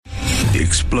the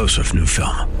explosive new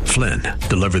film, Flynn,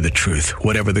 deliver the truth,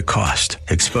 whatever the cost,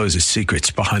 exposes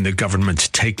secrets behind the government's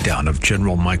takedown of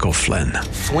General Michael Flynn.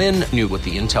 Flynn knew what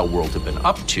the intel world had been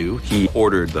up to. He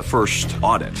ordered the first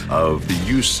audit of the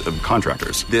use of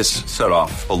contractors. This set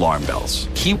off alarm bells.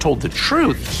 He told the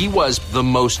truth. He was the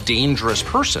most dangerous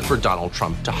person for Donald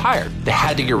Trump to hire. They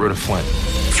had to get rid of Flynn.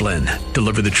 Flynn,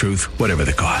 deliver the truth, whatever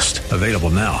the cost. Available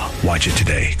now. Watch it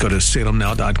today. Go to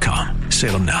salemnow.com.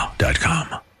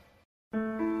 salemnow.com.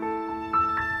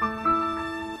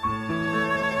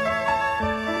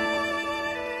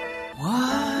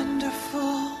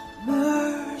 Wonderful,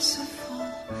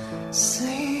 merciful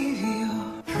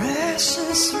Savior,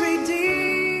 precious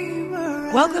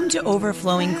Redeemer. Welcome to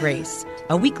Overflowing Grace,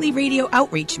 a weekly radio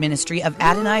outreach ministry of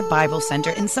Adonai Bible Center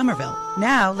in Somerville.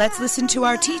 Now, let's listen to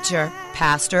our teacher,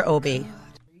 Pastor Obi.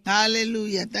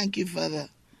 Hallelujah. Thank you, Father.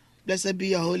 Blessed be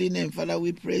your holy name, Father.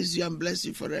 We praise you and bless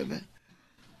you forever.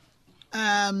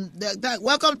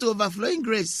 Welcome to Overflowing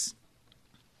Grace.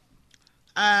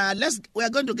 We are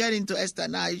going to get into Esther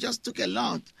now. It just took a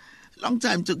long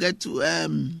time to get to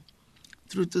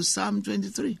through to Psalm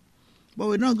 23. But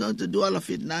we're not going to do all of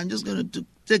it now. I'm just going to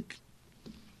take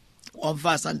one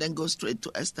verse and then go straight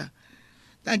to Esther.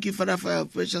 Thank you, Father, for your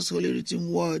precious holy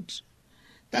written word.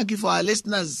 Thank you for our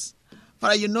listeners.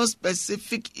 Father, you know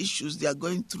specific issues they are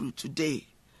going through today.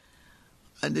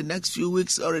 And the next few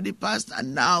weeks already passed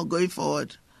and now going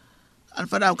forward. And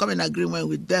Father, I've come in agreement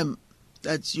with them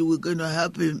that you were going to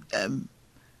help him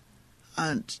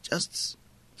and just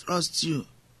trust you.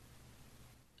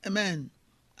 Amen.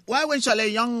 Why when shall a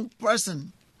young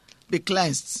person be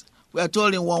cleansed? We are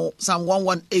told in Psalm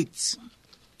 118.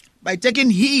 By taking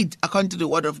heed according to the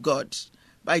word of God.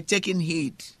 By taking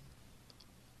heed.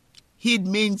 Heed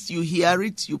means you hear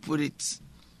it, you put it.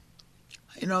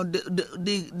 You know,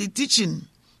 the teaching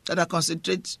that I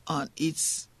concentrate on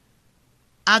is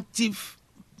active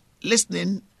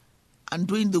listening and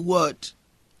doing the word.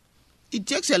 It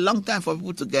takes a long time for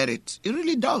people to get it. It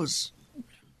really does.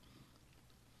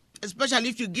 Especially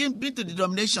if you been to the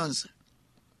denominations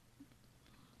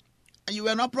and you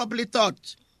were not properly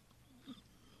taught.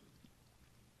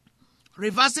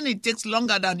 Reversing it takes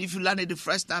longer than if you learn it the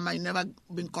first time and you never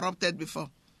been corrupted before.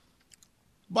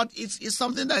 But it's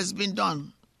something that has been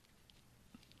done.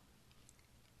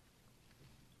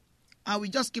 And we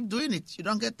just keep doing it. You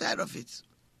don't get tired of it.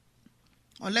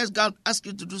 Unless God asks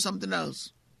you to do something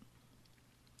else.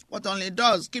 What only it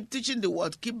does, keep teaching the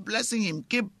word, keep blessing him,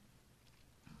 keep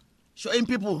showing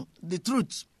people the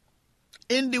truth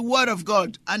in the word of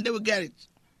God, and they will get it.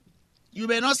 You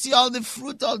may not see all the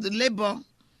fruit of the labor,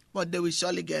 but they will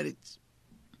surely get it.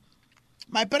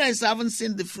 My parents haven't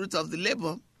seen the fruit of the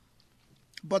labor,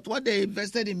 but what they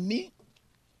invested in me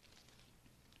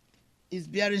is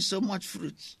bearing so much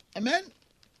fruit. Amen?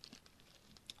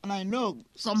 And I know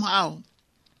somehow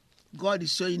God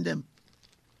is showing them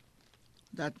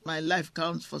that my life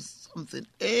counts for something.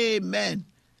 Amen.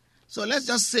 So let's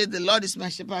just say the Lord is my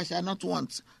shepherd, I shall not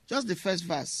want. Just the first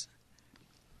verse.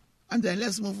 And then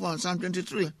let's move on. Psalm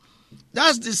 23.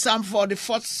 That's the psalm for the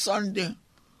fourth Sunday.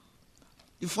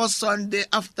 The fourth Sunday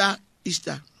after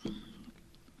Easter.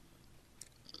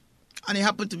 And it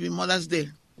happened to be Mother's Day.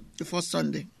 The fourth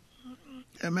Sunday.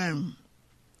 Amen.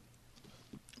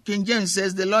 King James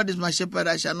says, the Lord is my shepherd,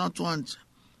 I shall not want.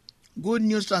 Good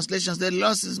News Translation says, the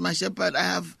Lord is my shepherd, I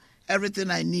have everything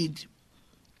I need.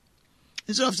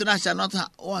 Instead of saying I shall not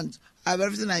want, I have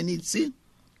everything I need. See?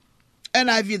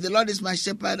 NIV, the Lord is my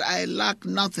shepherd, I lack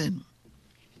nothing.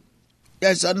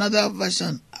 There's another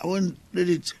version. I won't read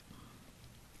it.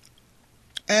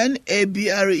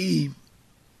 NABRE.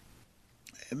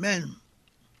 Amen.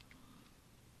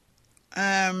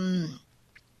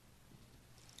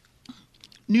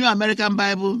 New American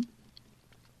Bible,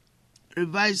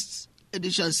 Revised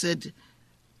Edition said,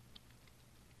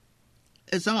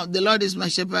 the Lord is my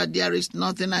shepherd, there is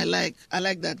nothing I like. I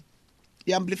like that.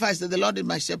 The Amplified said, the Lord is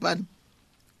my shepherd,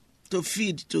 to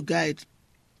feed, to guide,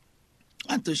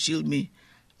 and to shield me.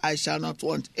 I shall not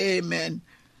want. Amen.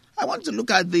 I want to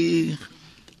look at the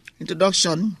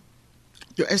introduction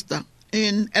to Esther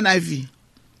in NIV.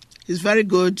 It's very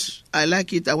good. I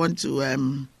like it. I want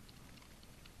to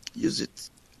use it.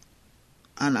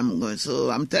 And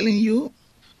I'm telling you,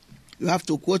 you have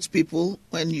to quote people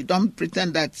when you don't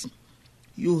pretend that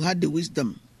you had the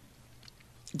wisdom.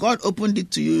 God opened it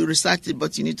to you, you researched it,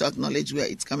 but you need to acknowledge where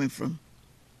it's coming from.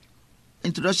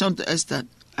 Introduction to Esther.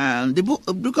 The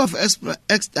book of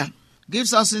Esther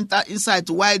gives us insight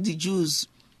why the Jews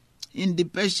in the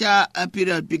Persia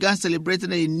period began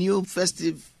celebrating a new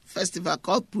festival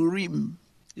called Purim,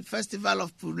 the festival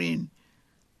of Purim.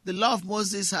 The law of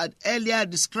Moses had earlier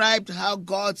described how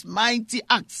God's mighty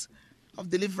acts of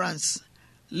deliverance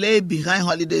lay behind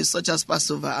holidays such as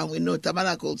Passover, and we know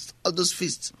tabernacles, all those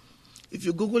feasts. If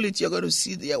you Google it, you're going to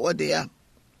see what they are.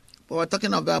 But we're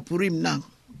talking about Purim now.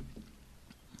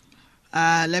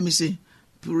 Let me see.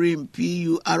 Purim,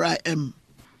 Purim.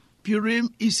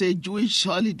 Purim is a Jewish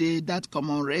holiday that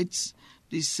commemorates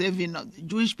the saving of the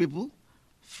Jewish people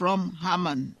from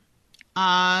Haman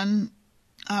and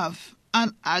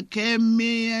an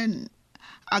Achaemenid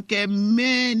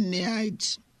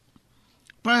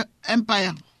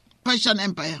Persian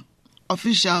Empire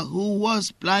official who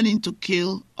was planning to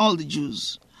kill all the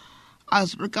Jews,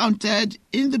 as recounted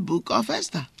in the book of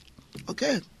Esther.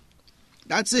 Okay,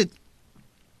 that's it.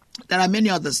 There are many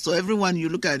others, so everyone you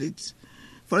look at it.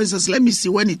 For instance, let me see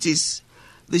when it is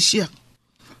this year.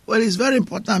 Well, it's very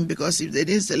important because if they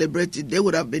didn't celebrate it, they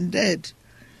would have been dead.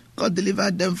 God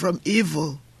delivered them from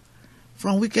evil,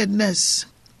 from wickedness.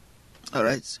 All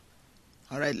right,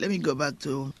 let me go back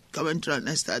to commentary on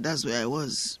Esther. That's where I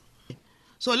was.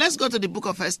 So let's go to the book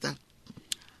of Esther.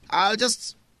 I'll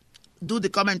just do the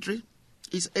commentary.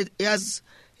 It has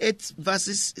 8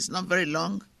 verses. It's not very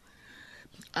long.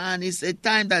 And it's a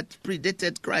time that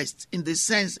predated Christ in the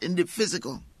sense, in the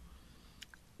physical.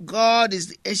 God is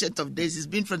the ancient of days. He's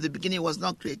been from the beginning, was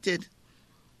not created.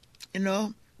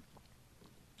 In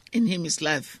him is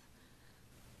life.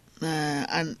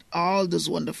 And all those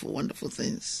wonderful, wonderful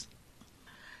things.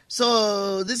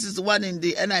 So this is the one in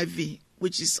the NIV,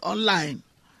 which is online.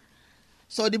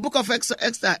 So the book of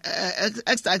Esther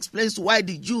explains why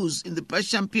the Jews in the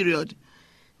Persian period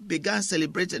began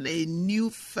celebrating a new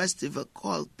festival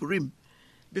called Purim.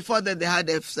 Before that, they had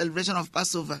a celebration of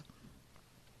Passover,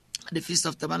 the Feast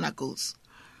of Tabernacles.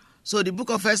 So the book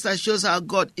of Esther shows how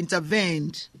God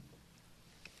intervened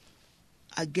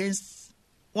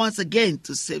once again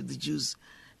to save the Jews,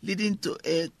 leading to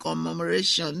a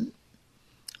commemoration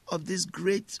of this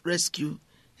great rescue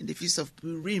in the Feast of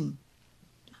Purim.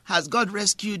 Has God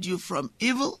rescued you from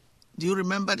evil? Do you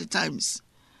remember the times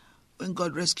when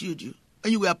God rescued you?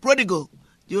 When you were prodigal,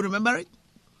 do you remember it?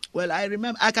 Well, I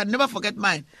remember. I can never forget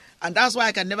mine. And that's why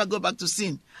I can never go back to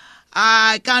sin.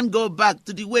 I can't go back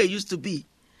to the way it used to be.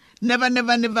 Never,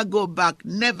 never, never go back.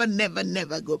 Never, never,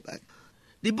 never go back.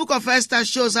 The book of Esther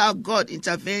shows how God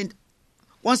intervened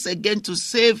once again to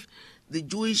save the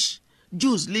Jews,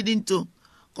 leading to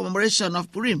commemoration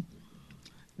of Purim.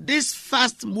 This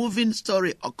fast-moving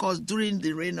story occurs during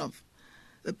the reign of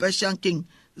the Persian king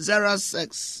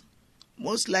Xerxes.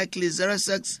 Most likely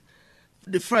Xerxes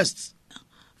the first,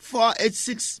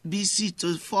 486 BC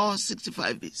to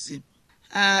 465 BC.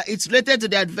 It's related to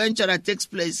the adventure that takes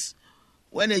place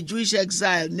when a Jewish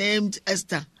exile named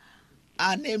Esther,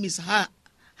 her name is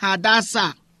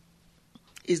Hadassah,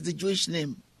 is the Jewish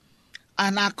name,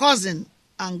 and her cousin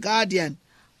and guardian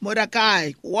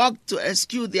Mordecai worked to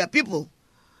rescue their people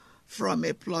from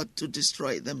a plot to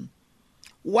destroy them.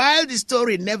 While the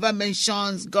story never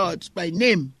mentions God by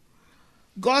name,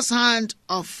 God's hand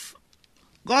of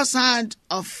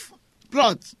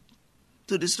plot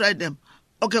to destroy them.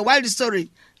 Okay, while the story,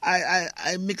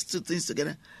 I mixed two things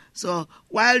together. So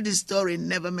while the story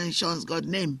never mentions God's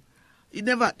name,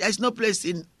 there's no place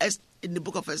in the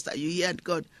book of Esther you hear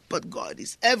God, but God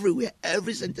is everywhere,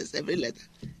 every sentence, every letter.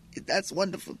 That's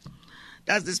wonderful.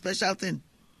 That's the special thing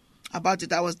about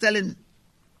it. I was telling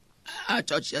our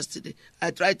church yesterday,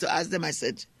 I tried to ask them, I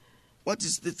said, what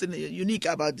is the thing unique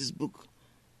about this book?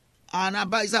 And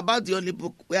it's about the only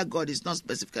book where God is not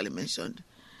specifically mentioned.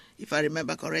 If I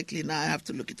remember correctly, now I have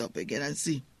to look it up again and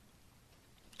see.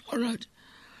 All right.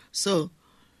 So,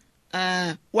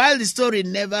 while the story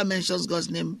never mentions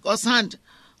God's name, God's hand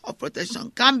of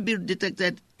protection can be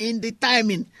detected in the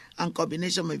timing and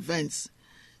combination of events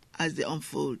as they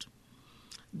unfold.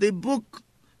 The book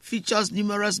features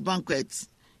numerous banquets,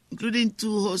 including 2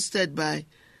 hosted by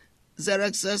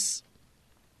Xerxes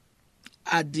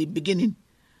at the beginning,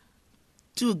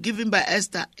 2 given by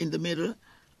Esther in the middle,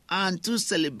 and 2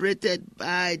 celebrated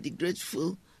by the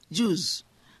grateful Jews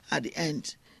at the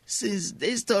end. Since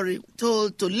this story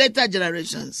told to later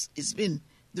generations, it's been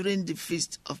during the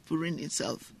Feast of Purim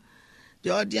itself.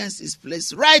 The audience is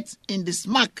placed right in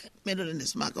the middle in the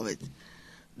smack of it.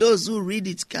 Those who read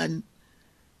it can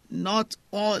not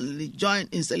only join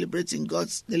in celebrating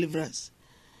God's deliverance,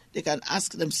 they can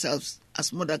ask themselves,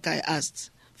 as Mordecai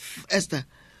asked Esther,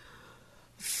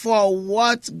 for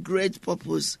what great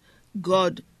purpose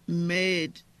God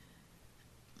may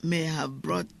have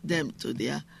brought them to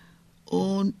their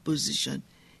own position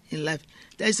in life.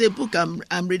 There's a book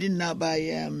I'm reading now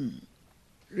by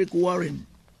Rick Warren.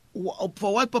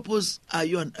 For what purpose are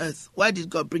you on earth? Why did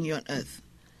God bring you on earth?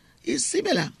 is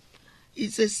similar.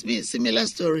 It's a similar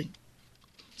story.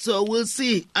 So we'll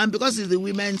see. And because it's the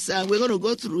women's, we're going to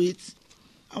go through it.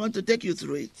 I want to take you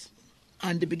through it.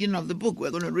 And the beginning of the book,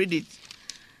 we're going to read it.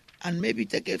 And maybe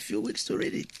take a few weeks to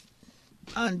read it.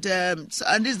 And this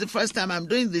is the first time I'm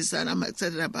doing this, and I'm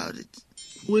excited about it.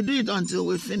 We'll do it until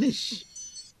we finish.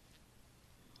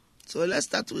 So let's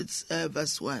start with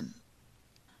verse 1.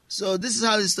 So this is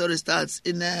how the story starts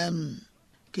in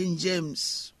King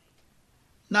James.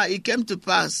 Now it came to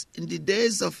pass in the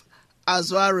days of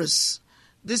Ahasuerus.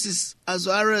 This is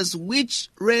Ahasuerus, which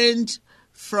reigned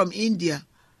from India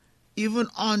even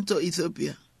unto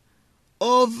Ethiopia,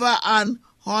 over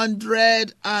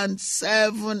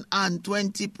 127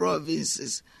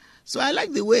 provinces. So I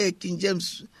like the way King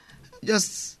James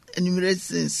just enumerates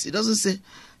things. It doesn't say,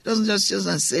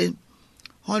 just say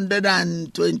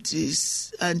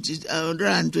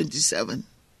 127.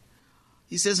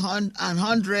 He says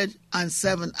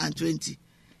 107 and 20.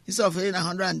 Instead of saying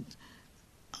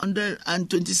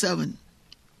 127.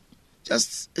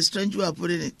 Just a strange way of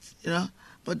putting it,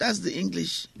 But that's the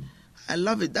English. I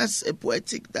love it. That's a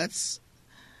poetic, that's,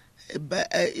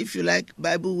 if you like,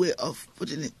 Bible way of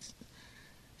putting it.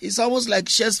 It's almost like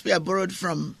Shakespeare borrowed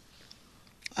from,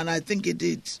 and I think he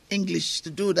did, English to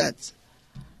do that.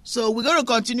 So we're going to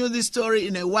continue this story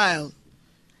in a while,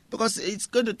 because it's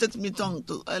going to take me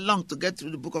long to get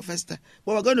through the book of Esther.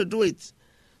 But we're going to do it.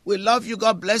 We love you.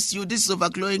 God bless you. This is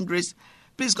Overflowing Grace.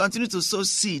 Please continue to sow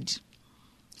seed.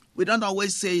 We don't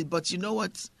always say it, but you know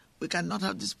what? We cannot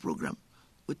have this program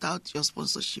without your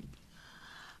sponsorship.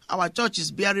 Our church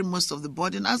is bearing most of the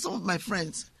burden, and some of my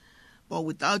friends. But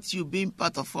without you being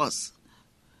part of us,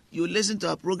 you listen to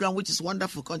our program, which is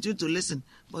wonderful. Continue to listen,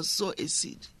 but sow a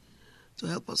seed to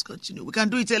help us continue. We can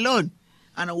do it alone,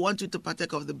 and I want you to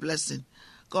partake of the blessing.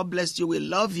 God bless you. We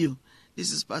love you.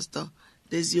 This is Pastor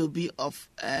Daisy Obi of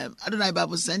Adonai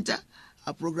Bible Center.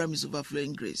 Our program is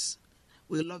Overflowing Grace.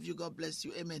 We love you. God bless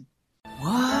you. Amen.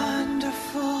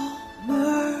 Wonderful,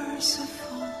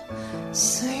 merciful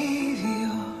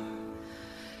Savior,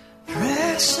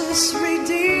 precious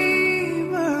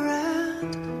Redeemer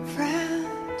and friend.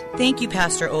 Thank you,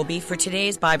 Pastor Obi, for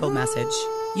today's Bible message.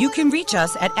 You can reach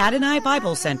us at Adonai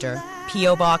Bible Center,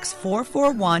 P.O. Box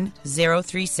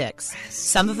 441036,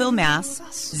 Somerville, Mass.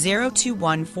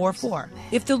 02144.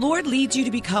 If the Lord leads you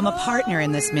to become a partner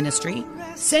in this ministry,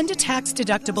 send a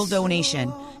tax-deductible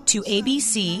donation to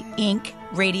ABC Inc.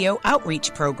 Radio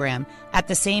Outreach Program at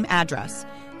the same address,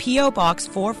 P.O. Box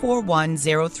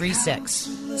 441036,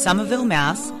 Somerville,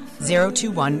 Mass.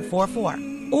 02144.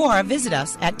 Or visit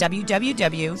us at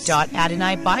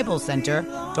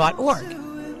www.AdonaiBibleCenter.org.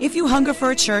 If you hunger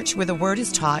for a church where the Word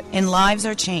is taught and lives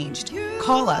are changed,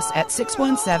 call us at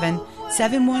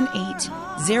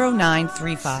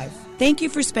 617-718-0935. Thank you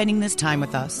for spending this time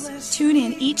with us. Tune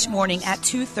in each morning at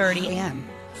 2:30 a.m.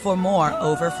 for more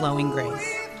Overflowing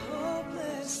Grace.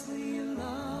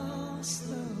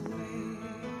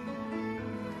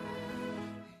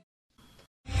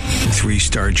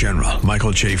 3-star General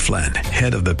Michael J. Flynn,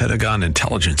 head of the Pentagon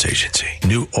Intelligence Agency,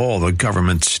 knew all the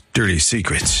government's dirty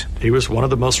secrets. He was one of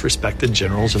the most respected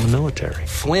generals in the military.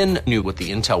 Flynn knew what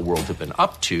the intel world had been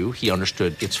up to. He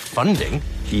understood its funding.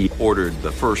 He ordered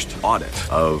the first audit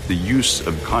of the use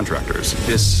of contractors.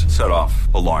 This set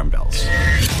off alarm bells.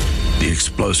 The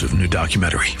explosive new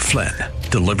documentary, Flynn,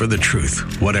 Deliver the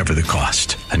Truth, Whatever the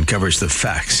Cost, uncovers the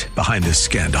facts behind this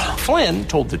scandal. Flynn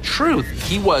told the truth.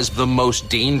 He was the most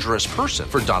dangerous person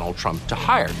for Donald Trump to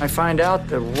hire. I find out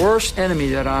the worst enemy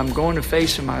that I'm going to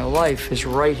face in my life is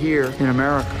right here in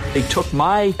America. They took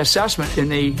my assessment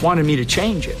and they wanted me to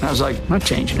change it. And I was like, I'm not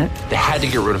changing it. They had to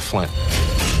get rid of Flynn.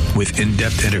 With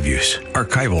in-depth interviews,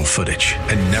 archival footage,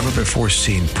 and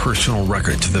never-before-seen personal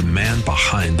records of the man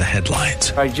behind the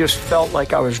headlines. I just felt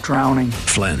like I was drowning.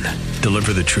 Flynn,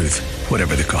 Deliver the Truth,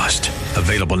 Whatever the Cost.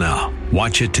 Available now.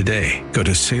 Watch it today. Go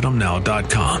to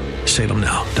salemnow.com.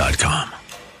 salemnow.com.